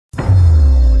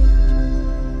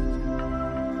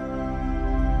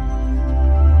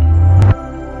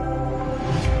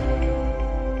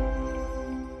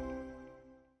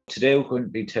Today we're going to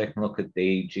be taking a look at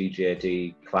the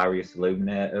GJD Clarius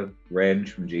Illuminator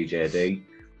range from GJD.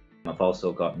 I've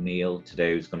also got Neil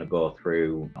today who's going to go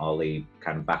through all the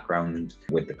kind of background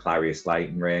with the Clarius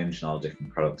lighting range and all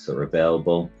different products that are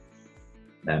available.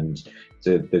 And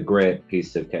the great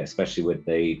piece of kit, especially with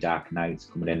the dark nights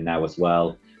coming in now as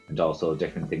well, and also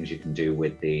different things you can do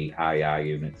with the IR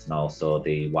units and also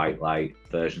the white light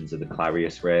versions of the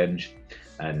Clarius range.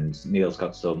 And Neil's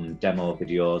got some demo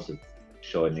videos of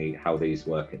showing how these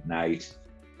work at night,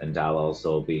 and I'll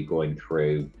also be going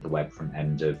through the web front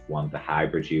end of one of the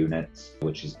hybrid units,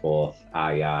 which is both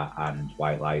IR and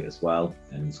white light as well,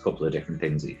 and there's a couple of different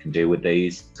things that you can do with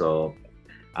these. So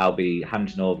I'll be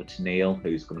handing over to Neil,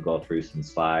 who's going to go through some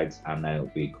slides, and then it'll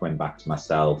be coming back to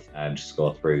myself and just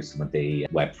go through some of the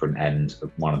web front end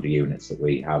of one of the units that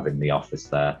we have in the office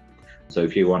there. So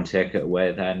if you want to take it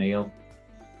away there, Neil.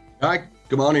 Hi,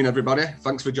 good morning everybody.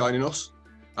 Thanks for joining us.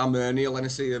 I'm Neil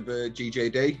Hennessy of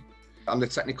GJD. I'm the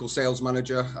technical sales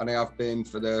manager and I have been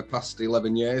for the past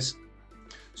 11 years.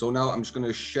 So now I'm just going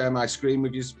to share my screen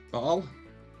with you all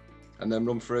and then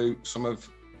run through some of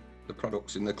the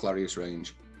products in the Clarius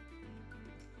range.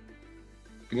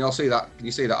 Can you all see that? Can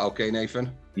you see that okay,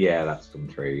 Nathan? Yeah, that's come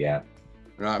through, yeah.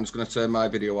 Right, I'm just going to turn my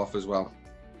video off as well.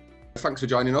 Thanks for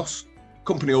joining us.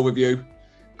 Company overview,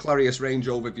 Clarius range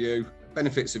overview,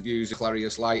 benefits of using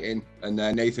Clarius lighting, and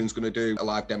then Nathan's going to do a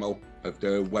live demo of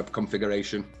the web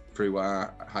configuration through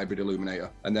our hybrid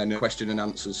illuminator, and then a question and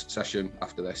answers session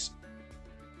after this.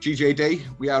 GJD,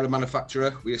 we are a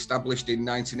manufacturer. We established in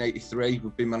 1983.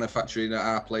 We've been manufacturing at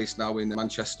our place now in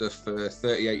Manchester for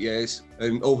 38 years.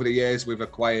 And over the years, we've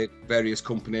acquired various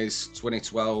companies.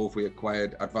 2012, we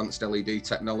acquired Advanced LED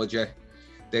Technology.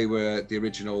 They were the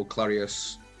original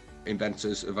Clarius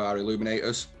inventors of our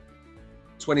illuminators.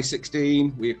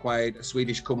 2016, we acquired a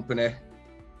Swedish company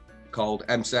called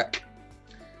𝐂𝐸𝐲𝐸𝐸.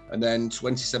 And then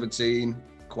 2017,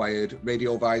 acquired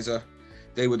Radio Visor.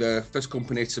 They were the first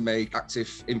company to make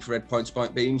active infrared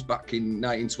point-to-point beams back in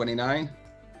 1929.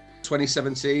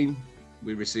 2017,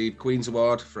 we received Queen's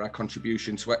Award for our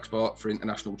contribution to export for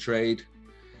international trade.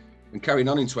 And carrying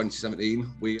on in 2017,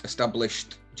 we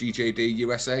established GJD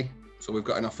USA. So we've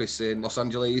got an office in Los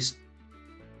Angeles.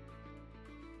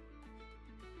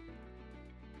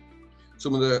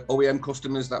 Some of the OEM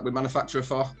customers that we manufacture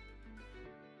for.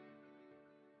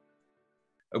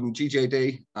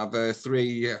 GJD have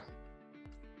three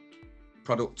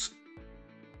products.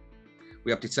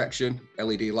 We have detection,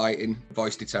 LED lighting,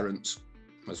 voice deterrence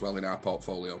as well in our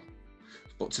portfolio.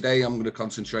 But today I'm going to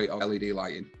concentrate on LED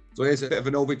lighting. So here's a bit of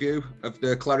an overview of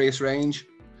the Clarius range.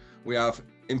 We have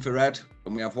infrared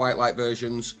and we have white light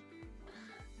versions.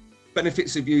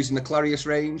 Benefits of using the Clarius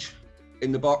range.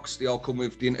 In the box, they all come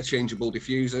with the interchangeable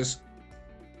diffusers,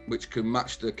 which can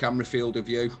match the camera field of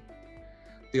view.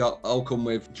 They all come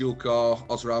with dual core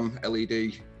Osram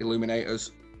LED illuminators.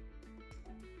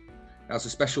 It has a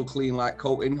special clean light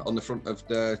coating on the front of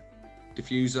the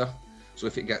diffuser. So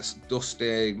if it gets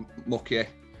dusty, mucky,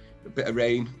 a bit of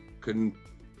rain can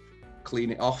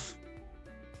clean it off.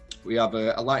 We have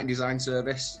a lighting design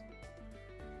service.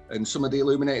 And some of the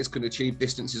illuminators can achieve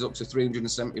distances up to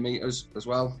 370 meters as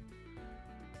well.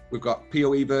 We've got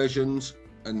PoE versions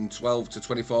and 12 to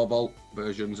 24 volt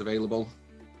versions available,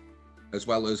 as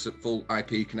well as full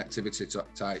IP connectivity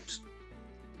types,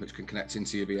 which can connect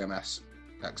into your VMS,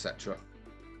 etc.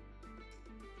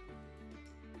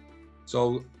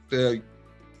 So the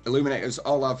illuminators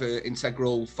all have an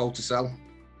integral photocell.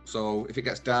 So if it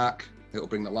gets dark, it'll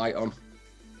bring the light on.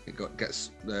 It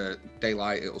gets the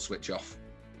daylight, it'll switch off.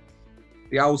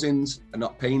 The housings are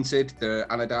not painted, they're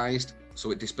anodized,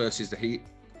 so it disperses the heat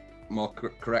more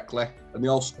correctly, and they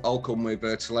all come with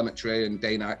telemetry and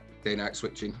day-night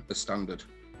switching as standard.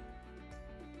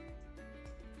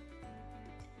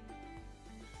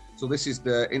 So this is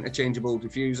the interchangeable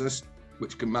diffusers,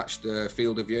 which can match the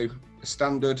field of view. As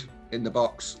standard in the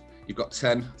box, you've got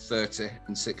 10, 30,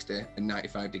 and 60, and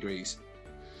 95 degrees.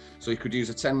 So you could use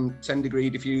a 10 degree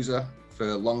diffuser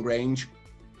for long range,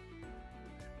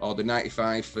 or the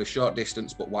 95 for short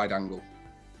distance but wide angle.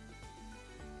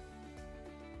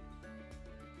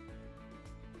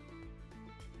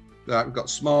 We've got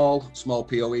small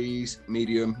PoEs,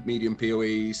 medium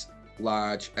PoEs,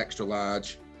 large, extra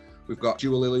large. We've got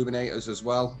dual illuminators as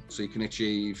well, so you can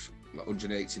achieve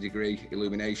 180 degree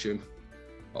illumination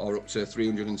or up to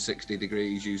 360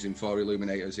 degrees using 4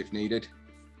 illuminators if needed.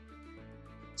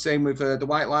 Same with the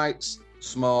white lights,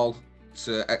 small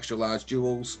to extra large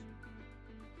duals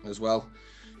as well.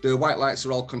 The white lights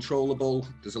are all controllable.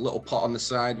 There's a little pot on the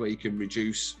side where you can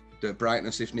reduce the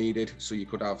brightness if needed, so you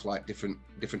could have like different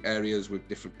areas with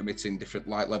emitting different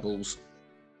light levels.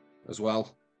 as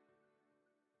well.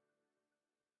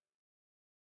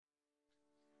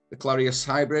 The Clarius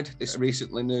Hybrid, this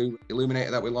recently new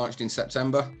illuminator that we launched in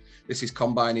September. This is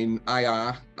combining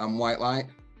IR and white light.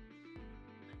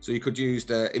 So you could use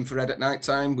the infrared at night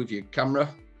time with your camera.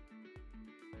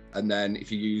 And then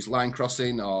if you use line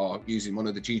crossing or using one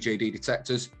of the GJD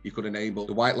detectors, you could enable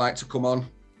the white light to come on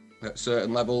at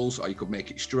certain levels, or you could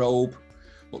make it strobe.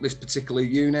 But this particular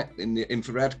unit in the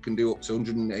infrared can do up to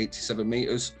 187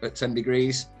 meters at 10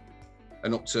 degrees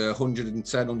and up to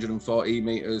 110, 140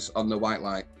 meters on the white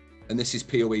light. And this is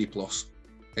PoE+. It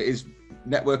is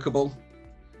networkable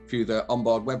through the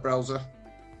onboard web browser.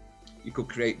 You could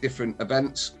create different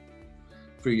events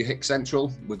through your HIC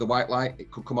Central with the white light.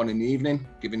 It could come on in the evening,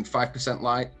 giving 5%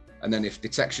 light. And then if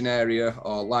detection area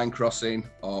or line crossing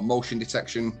or motion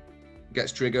detection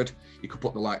gets triggered, you could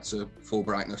put the light to full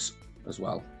brightness as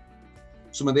well.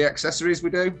 Some of the accessories we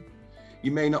do,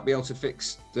 you may not be able to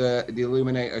fix the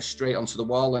illuminator straight onto the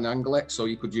wall and angle it, so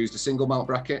you could use the single mount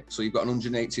bracket, so you've got an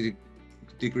 180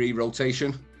 degree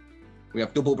rotation. We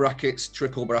have double brackets,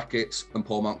 triple brackets, and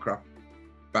pole mount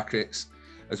brackets,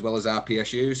 as well as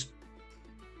RPSUs.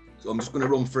 So I'm just going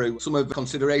to run through some of the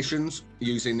considerations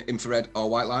using infrared or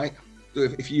white light. So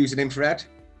if you use an infrared,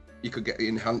 you could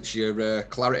enhance your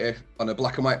clarity on a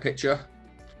black and white picture.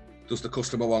 Does the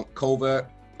customer want covert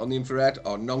on the infrared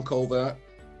or non-covert?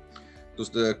 Does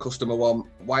the customer want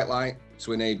white light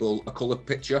to enable a colour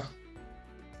picture?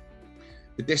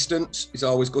 The distance is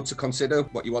always good to consider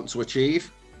what you want to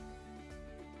achieve.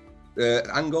 The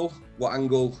angle, what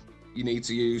angle you need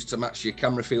to use to match your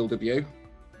camera field of view.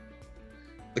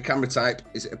 The camera type,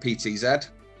 is it a PTZ?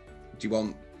 Do you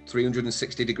want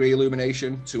 360 degree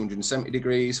illumination, 270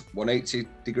 degrees, 180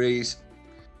 degrees?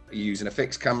 Are you using a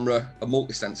fixed camera, a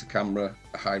multi-sensor camera,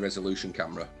 a high resolution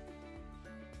camera?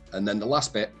 And then the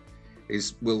last bit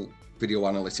is, will video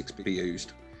analytics be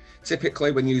used?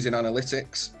 Typically when using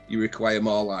analytics, you require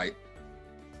more light.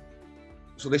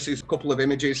 So this is a couple of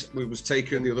images we was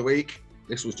taken the other week.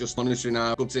 This was just monitoring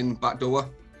our goods in back door.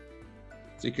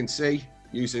 So you can see,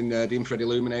 using the infrared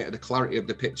illuminator, the clarity of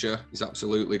the picture is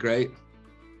absolutely great.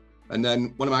 And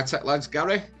then one of my tech lads,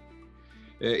 Gary,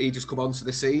 he just come onto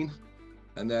the scene,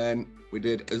 and then we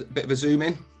did a bit of a zoom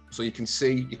in, so you can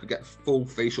see, you could get full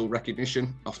facial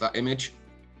recognition off that image.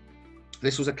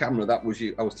 This was a camera that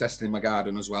I was testing in my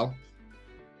garden as well.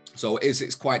 So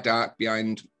it's quite dark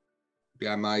behind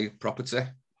my property.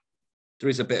 There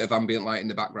is a bit of ambient light in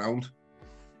the background.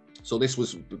 So this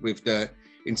was with the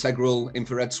integral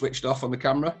infrared switched off on the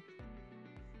camera.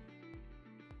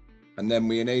 And then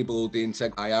we enabled the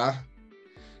integral IR.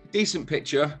 Decent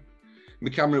picture. My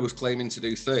camera was claiming to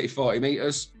do 30, 40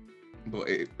 meters, but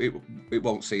it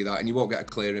won't see that, and you won't get a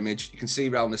clear image. You can see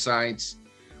around the sides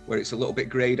where it's a little bit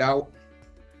grayed out.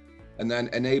 And then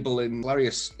enabling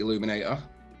Clarius illuminator,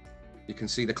 you can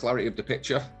see the clarity of the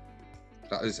picture.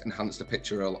 That has enhanced the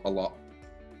picture a lot.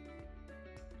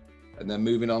 And then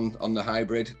moving on the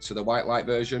hybrid to the white light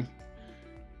version.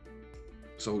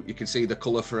 So you can see the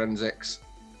color forensics,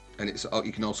 and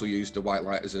you can also use the white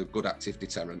light as a good active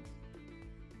deterrent.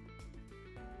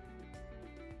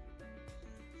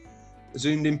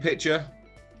 Zoomed in picture,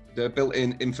 the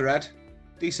built-in infrared,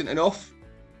 decent enough.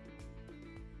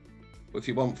 But if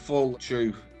you want full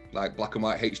true, like black and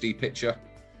white HD picture,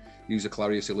 use a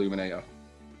Clarius illuminator.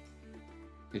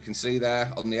 You can see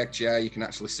there on the egg chair, you can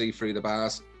actually see through the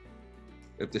bars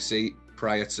of the seat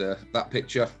prior to that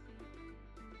picture.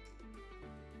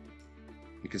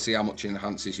 You can see how much it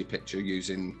enhances your picture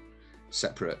using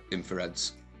separate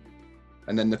infrareds.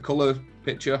 And then the color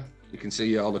picture, you can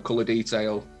see all the color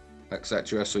detail,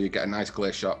 etc. So you get a nice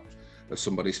clear shot of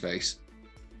somebody's face.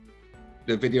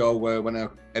 The video, when I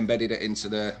embedded it into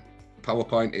the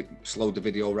PowerPoint, it slowed the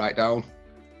video right down.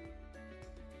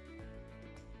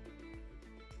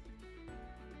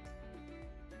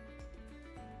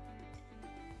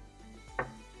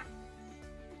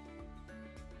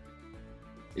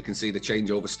 You can see the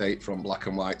changeover state from black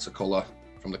and white to color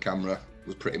from the camera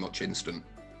was pretty much instant.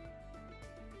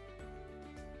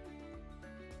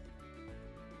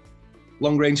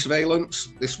 Long range surveillance.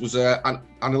 This was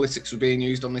analytics were being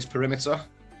used on this perimeter.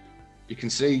 You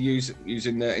can see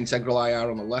using the integral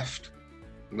IR on the left.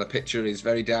 The picture is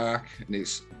very dark and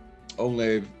it's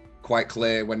only quite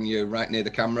clear when you're right near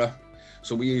the camera.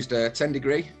 So we used a 10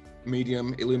 degree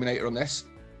medium illuminator on this,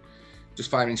 just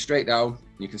firing straight down.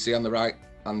 You can see on the right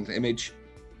hand image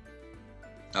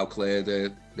how clear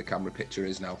the camera picture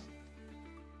is now.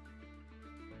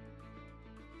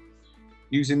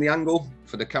 Using the angle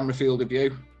for the camera field of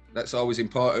view, that's always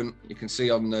important. You can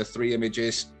see on the 3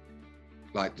 images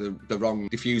like the wrong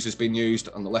diffuser's been used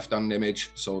on the left-hand image,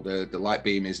 so the light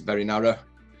beam is very narrow.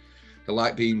 The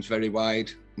light beam's very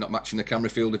wide, not matching the camera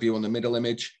field of view on the middle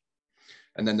image.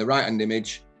 And then the right-hand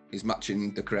image is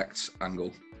matching the correct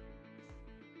angle.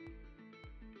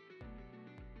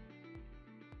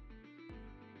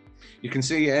 You can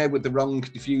see here with the wrong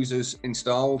diffusers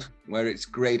installed, where it's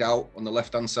greyed out on the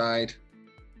left-hand side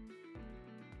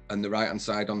and the right-hand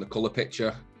side on the colour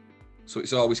picture. So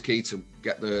it's always key to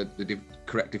get the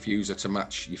correct diffuser to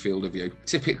match your field of view.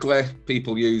 Typically,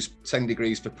 people use 10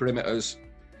 degrees for perimeters,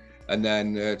 and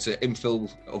then to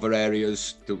infill other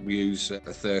areas, they'll use a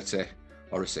 30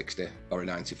 or a 60 or a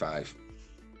 95.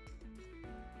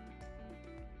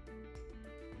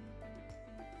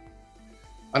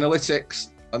 Analytics.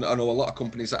 I know a lot of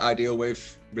companies that I deal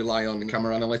with rely on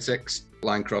camera analytics,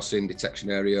 line crossing, detection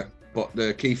area. But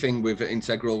the key thing with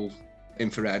integral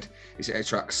infrared is it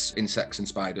attracts insects and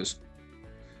spiders,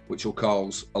 which will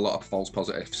cause a lot of false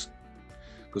positives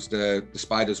because the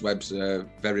spider's webs are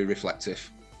very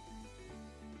reflective.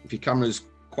 If your camera's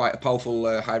quite a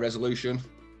powerful high resolution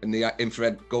and the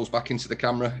infrared goes back into the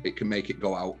camera, it can make it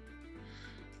go out.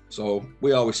 So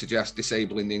we always suggest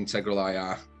disabling the integral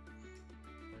IR.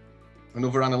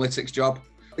 Another analytics job,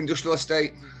 industrial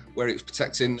estate, where it's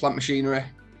protecting plant machinery,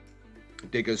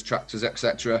 diggers, tractors,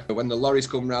 etc. When the lorries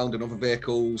come round and other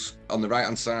vehicles on the right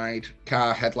hand side,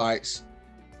 car headlights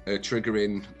are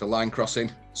triggering the line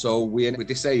crossing. So we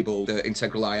disable the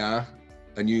integral IR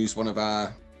and use one of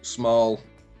our small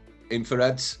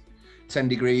infrareds, 10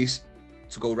 degrees,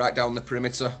 to go right down the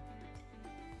perimeter.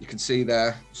 You can see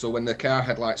there, so when the car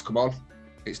headlights come on,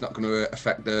 it's not going to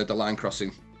affect the line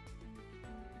crossing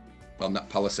on that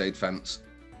palisade fence.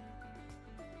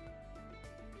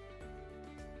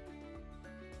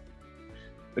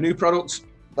 A new product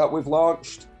that we've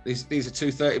launched, these are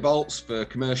 230 volts for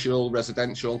commercial,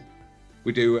 residential.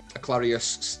 We do a Clarius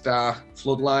Star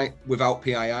floodlight without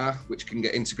PIR, which can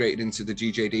get integrated into the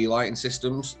GJD lighting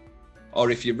systems. Or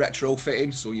if you're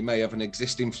retrofitting, so you may have an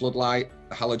existing floodlight,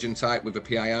 a halogen type with a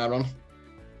PIR on,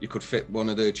 you could fit one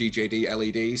of the GJD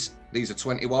LEDs. These are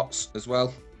 20 watts as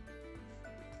well.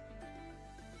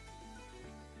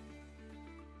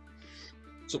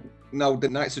 So now the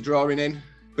nights are drawing in,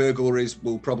 burglaries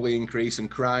will probably increase and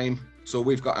crime. So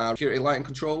we've got our security lighting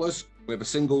controllers. We have a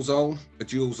single zone, a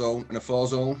dual zone and a 4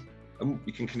 zone. And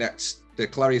you can connect the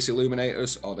Clarius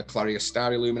illuminators or the Clarius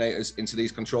Star illuminators into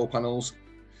these control panels.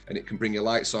 And it can bring your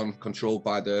lights on, controlled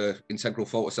by the integral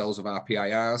photocells of our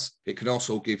PIRs. It can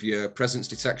also give you presence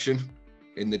detection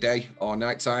in the day or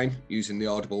nighttime using the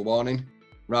audible warning.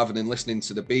 Rather than listening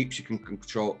to the beeps, you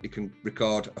can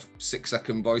record a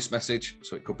 6-second voice message.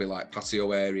 So it could be like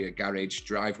patio area, garage,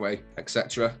 driveway,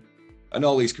 etc. And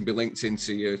all these can be linked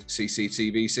into your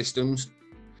CCTV systems.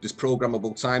 There's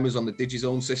programmable timers on the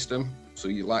DigiZone system. So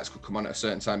your lights could come on at a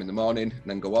certain time in the morning and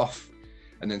then go off.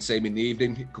 And then same in the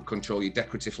evening, it could control your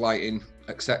decorative lighting,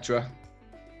 etc.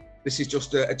 This is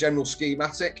just a general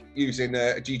schematic using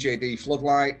a GJD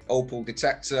floodlight, opal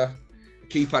detector, a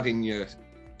keypad in your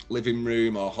living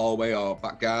room or hallway or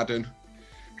back garden,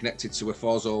 connected to a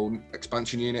 4-zone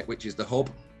expansion unit, which is the hub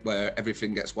where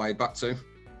everything gets wired back to.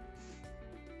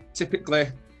 Typically,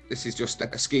 this is just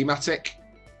a schematic.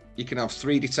 You can have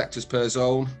 3 detectors per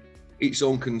zone. Each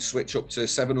zone can switch up to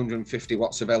 750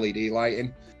 watts of LED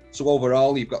lighting. So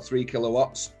overall, you've got 3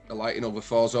 kilowatts of lighting over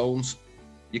 4 zones.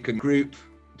 You can group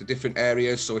the different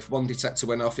areas. So if one detector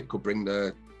went off, it could bring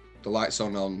the lights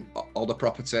on all the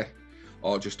property,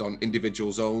 or just on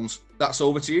individual zones. That's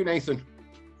over to you, Nathan.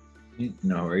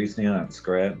 No worries, Neil, that's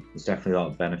great. There's definitely a lot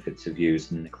of benefits of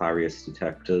using the Clarius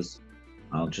detectors.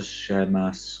 I'll just share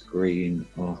my screen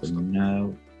over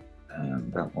now,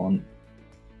 that one.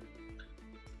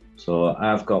 So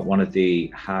I've got one of the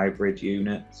hybrid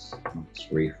units.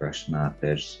 Let's refresh that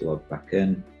page to log back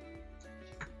in.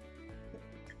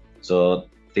 So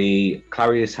the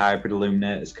Clarius hybrid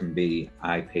illuminators can be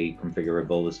IP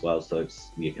configurable as well, so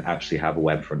you can actually have a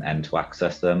web front end to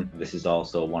access them. This is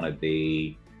also one of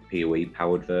the PoE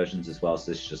powered versions as well,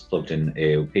 so this is just plugged in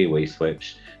a PoE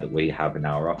switch that we have in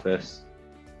our office.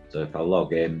 So if I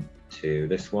log in to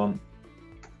this one,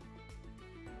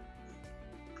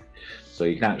 so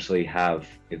you can actually have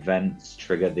events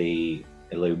trigger the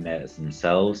illuminators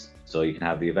themselves. So you can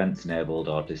have the events enabled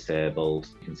or disabled.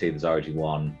 You can see there's already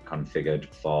one configured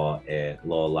for a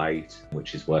low light,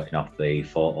 which is working off the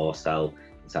photo cell.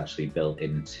 It's actually built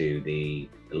into the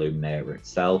illuminator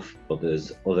itself, but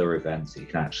there's other events that you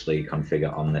can actually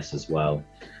configure on this as well.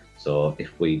 So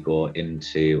if we go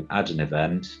into add an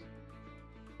event,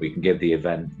 we can give the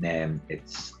event name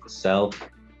itself.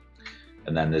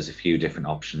 And then there's a few different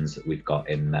options that we've got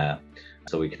in there.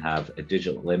 So we can have a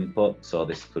digital input. So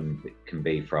this can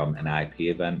be from an IP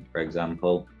event, for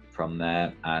example, from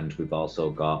there. And we've also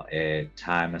got a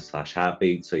timer /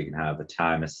 heartbeat. So you can have a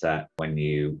timer set when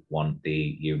you want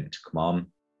the unit to come on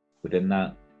within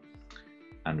that.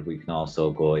 And we can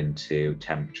also go into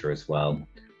temperature as well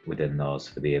within those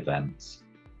for the events.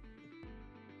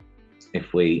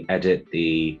 If we edit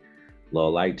the low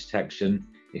light detection,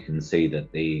 you can see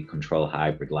that the control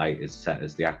hybrid light is set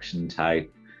as the action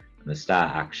type, and the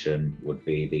start action would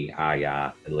be the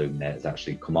IR illuminators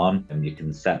actually come on, and you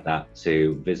can set that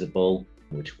to visible,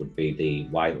 which would be the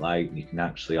white light. You can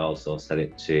actually also set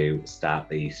it to start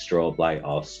the strobe light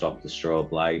or stop the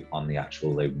strobe light on the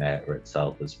actual illuminator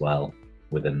itself as well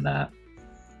within there.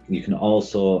 You can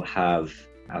also have,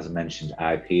 as I mentioned,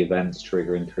 IP events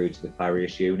triggering through to the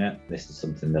Clarius unit. This is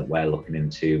something that we're looking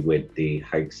into with the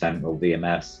𝐂𝐸𝐴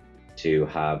VMS, to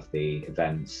have the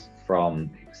events from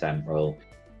𝐂𝐸𝐴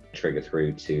trigger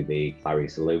through to the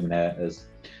Clarius illuminators.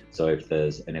 So if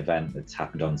there's an event that's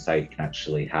happened on site, you can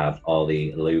actually have all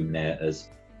the illuminators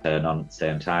turn on at the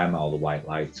same time, all the white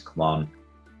lights come on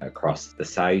across the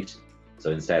site.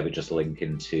 So instead of just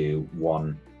linking to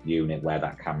one unit where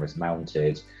that camera's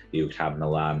mounted, you would have an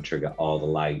alarm trigger all the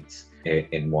lights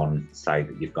in one site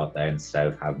that you've got there, instead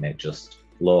of having it just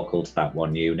local to that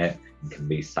one unit. It can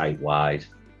be site-wide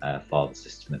for the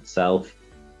system itself.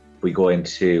 We go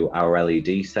into our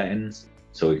LED settings,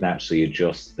 so we can actually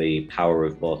adjust the power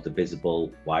of both the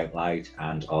visible white light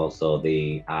and also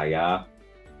the IR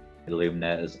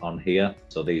illuminators on here.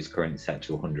 So these are currently set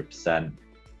to 100%,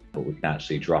 but we can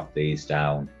actually drop these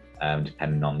down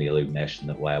depending on the illumination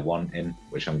that we're wanting,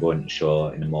 which I'm going to show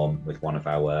in a moment with one of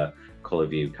our colour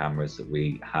view cameras that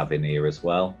we have in here as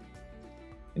well.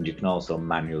 And you can also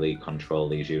manually control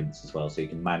these units as well. So you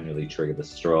can manually trigger the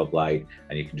strobe light,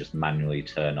 and you can just manually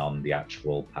turn on the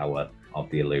actual power of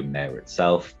the illuminator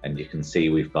itself. And you can see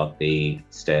we've got the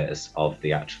status of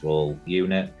the actual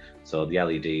unit. So the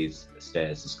LED's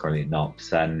status is currently at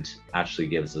 0%, actually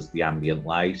gives us the ambient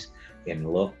light in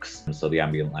lux. So the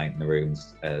ambient light in the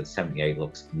room's 78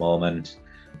 lux at the moment.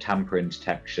 Tampering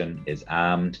detection is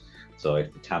armed. So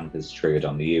if the tamp is triggered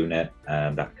on the unit,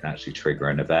 that can actually trigger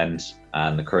an event.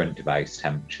 And the current device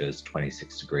temperature is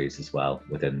 26 degrees as well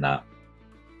within that.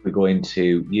 We go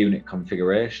into unit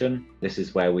configuration. This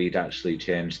is where we'd actually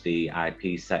change the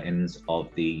IP settings of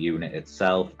the unit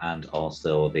itself and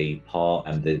also the port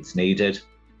and that's needed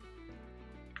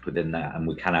within that. And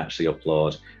we can actually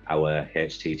upload our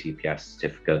HTTPS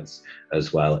certificates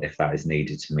as well if that is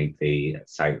needed to meet the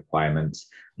site requirements,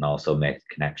 and also make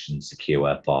the connection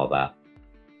secure for that.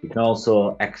 You can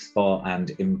also export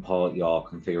and import your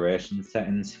configuration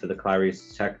settings for the Clarius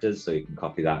detectors, so you can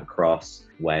copy that across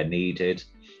where needed.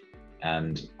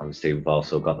 And obviously we've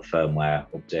also got the firmware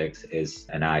updates. It is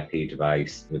an IP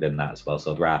device within that as well,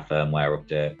 so there are firmware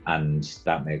updates, and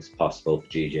that makes it possible for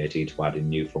GJD to add in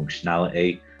new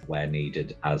functionality where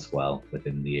needed as well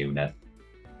within the unit.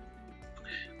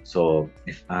 So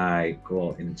if I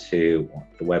go into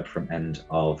the web front end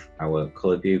of our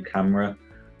colour view camera,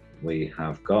 we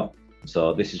have got,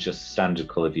 so this is just a standard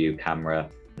colour view camera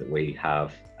that we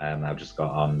have, I've just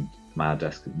got on my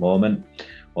desk at the moment.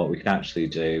 What we can actually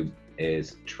do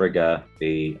is trigger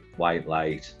the white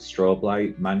light strobe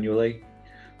light manually.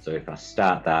 So if I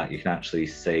start that, you can actually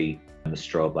see the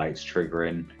strobe lights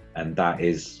triggering, and that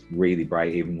is really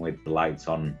bright even with the lights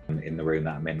on in the room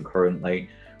that I'm in currently.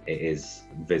 It is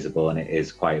visible and it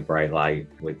is quite a bright light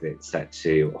with it set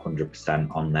to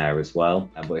 100% on there as well.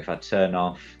 But if I turn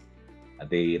off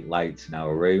the lights in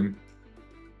our room,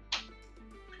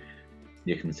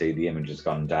 you can see the image has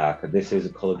gone darker. This is a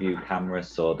colour view camera,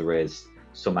 so there is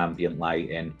some ambient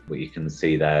lighting, but you can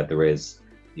see there is,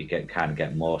 you kind of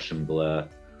get motion blur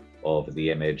over the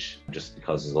image just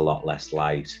because there's a lot less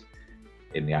light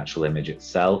in the actual image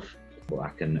itself. But I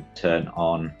can turn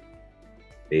on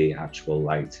the actual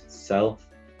light itself.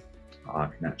 I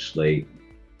can actually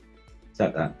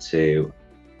set that to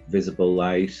visible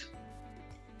light.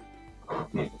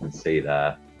 You can see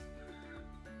there,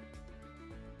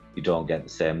 you don't get the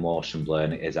same motion blur,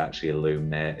 and it is actually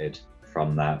illuminated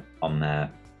from that on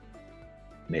there.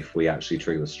 And if we actually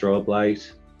trigger the strobe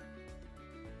light,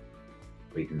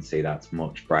 we can see that's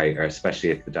much brighter,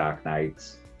 especially if the dark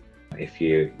nights. If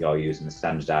you're using a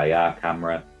standard IR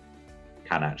camera,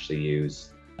 can actually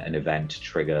use an event to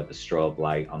trigger the strobe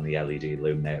light on the LED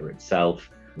illuminator itself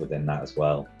within that as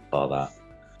well for that.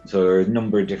 So there are a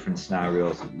number of different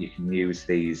scenarios that you can use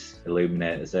these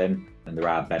illuminators in, and there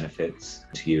are benefits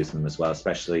to use them as well,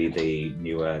 especially the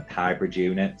newer hybrid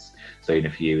units. So even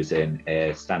if you're using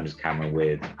a standard camera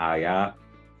with IR,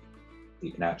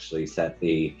 You can actually set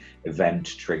the event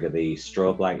to trigger the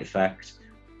strobe light effect,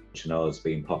 which I know has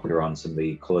been popular on some of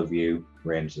the 𝐂𝐓𝐕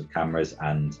range of cameras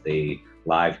and the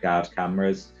LiveGuard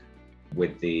cameras.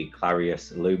 With the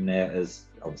Clarius illuminators,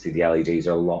 obviously the LEDs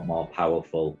are a lot more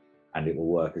powerful, and it will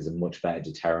work as a much better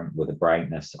deterrent with the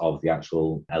brightness of the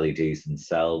actual LEDs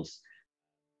themselves.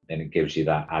 And it gives you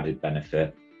that added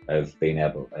benefit of being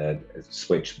able to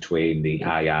switch between the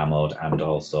IR mode and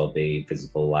also the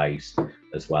visible light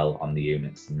as well on the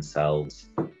units themselves.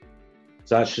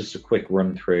 So that's just a quick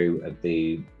run through of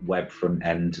the web front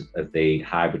end of the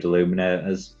hybrid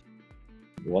illuminators.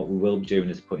 What we will be doing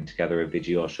is putting together a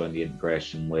video showing the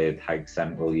integration with 𝐂𝐸𝐸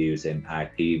Central using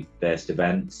IP-based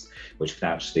events, which can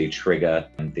actually trigger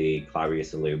the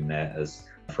Clarius illuminators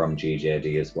from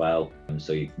GJD as well.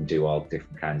 So you can do all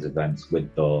different kinds of events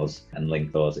with those and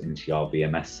link those into your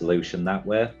VMS solution that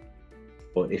way.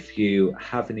 But if you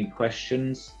have any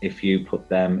questions, if you put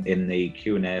them in the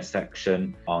Q&A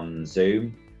section on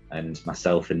Zoom, and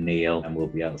myself and Neil, and we'll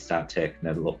be able to start taking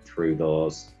a look through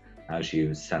those as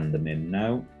you send them in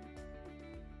now.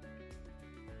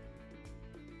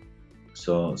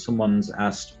 So someone's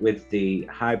asked, with the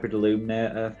hybrid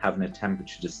illuminator having a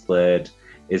temperature displayed,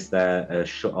 is there a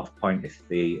shut-off point if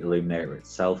the illuminator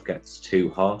itself gets too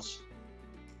hot?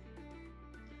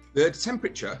 The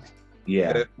temperature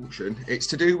function, it's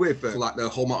to do with like the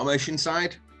home automation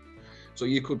side. So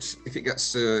you could, if it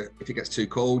gets too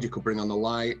cold, you could bring on the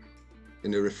light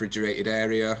in the refrigerated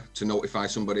area to notify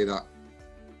somebody that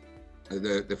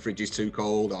the fridge is too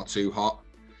cold or too hot.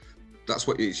 That's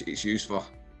what it's used for.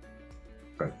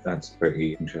 Right, that's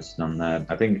pretty interesting on there.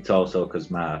 I think it's also because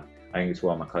I think it's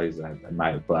one of my colleagues that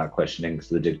might have put that question in because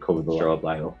they did cover the strobe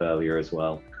light up earlier as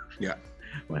well. Yeah.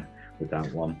 With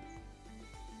that one.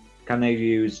 Can they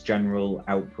use general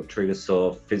output triggers,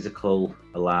 so physical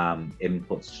alarm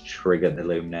inputs to trigger the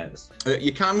illuminators?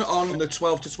 You can on the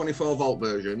 12 to 24 volt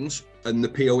versions and the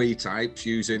PoE types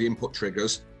using the input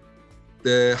triggers.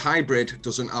 The hybrid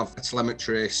doesn't have a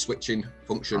telemetry switching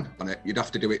function on it. You'd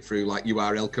have to do it through like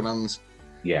URL commands,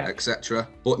 etc.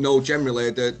 But no, generally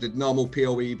the normal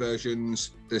PoE versions,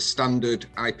 the standard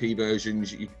IP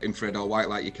versions, infrared or white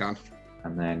light, you can.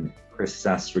 And then Chris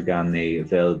asked regarding the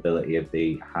availability of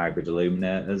the hybrid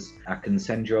illuminators. I can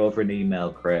send you over an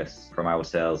email, Chris, from our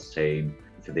sales team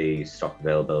for the stock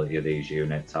availability of these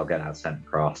units. I'll get that sent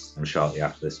across shortly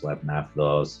after this webinar for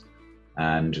those.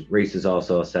 And Reese has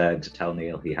also said to tell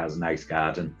Neil he has a nice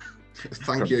garden.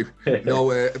 Thank you.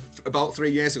 No, about 3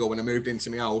 years ago when I moved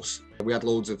into my house, we had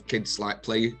loads of kids like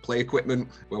play equipment.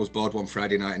 I was bored one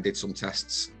Friday night and did some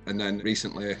tests. And then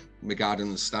recently my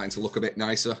garden's starting to look a bit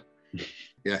nicer.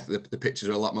 Yeah, the pictures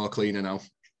are a lot more cleaner now.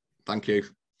 Thank you.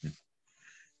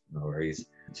 No worries.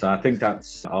 So I think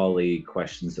that's all the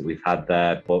questions that we've had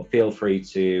there, but feel free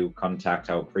to contact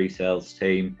our pre-sales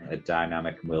team at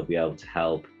Dynamic and we'll be able to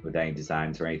help with any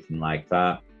designs or anything like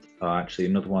that. Oh, actually,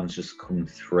 another one's just come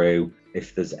through.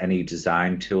 If there's any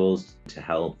design tools to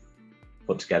help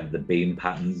put together the beam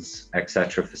patterns,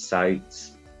 etc. for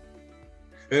sites.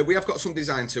 We have got some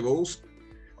design tools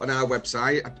on our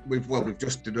website. We've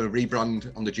just did a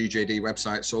rebrand on the GJD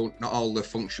website, so it's not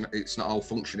all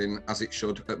functioning as it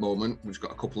should at the moment. We've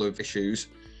got a couple of issues,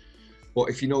 but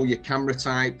if you know your camera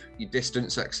type, your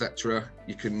distance, etc.,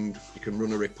 you can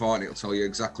run a report and it'll tell you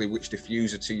exactly which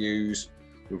diffuser to use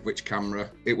with which camera.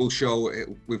 It will show it.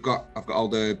 I've got all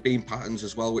the beam patterns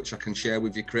as well, which I can share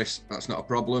with you, Chris. That's not a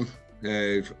problem.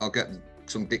 I'll get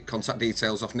some contact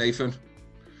details off Nathan.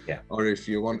 Yeah. Or if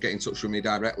you want, get in touch with me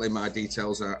directly. My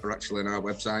details are actually on our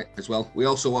website as well. We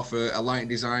also offer a lighting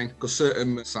design because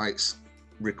certain sites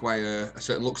require a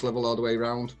certain lux level all the way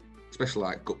around, especially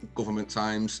like government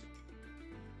times.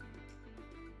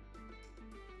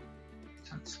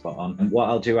 That's spot on. And what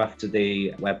I'll do after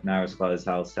the webinar as well is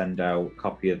I'll send out a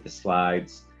copy of the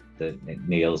slides that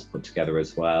Neil's put together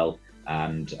as well,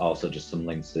 and also just some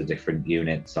links to the different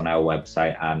units on our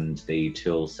website and the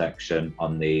tools section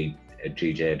on the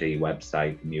GJD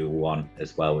website, the new one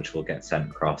as well, which will get sent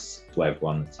across to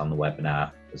everyone that's on the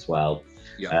webinar as well.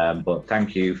 Yeah. But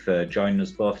thank you for joining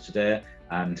us both today,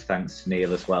 and thanks to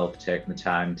Neil as well for taking the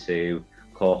time to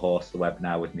co-host the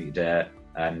webinar with me today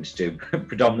and do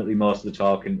predominantly most of the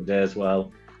talking today as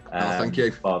well. Thank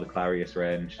you. For the Clarius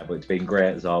range. But it's been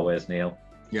great as always, Neil.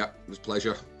 Yeah, it was a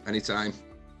pleasure. Anytime.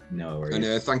 No worries.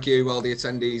 And thank you all the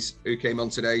attendees who came on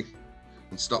today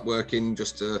and stopped working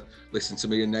just to listen to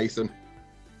me and Nathan.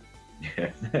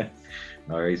 Yeah,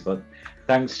 no worries. But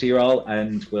thanks to you all,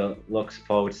 and we'll look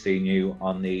forward to seeing you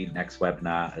on the next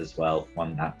webinar as well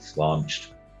when that's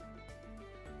launched.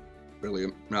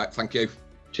 Brilliant. Right, thank you.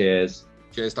 Cheers.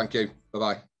 Cheers, thank you.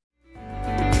 Bye-bye.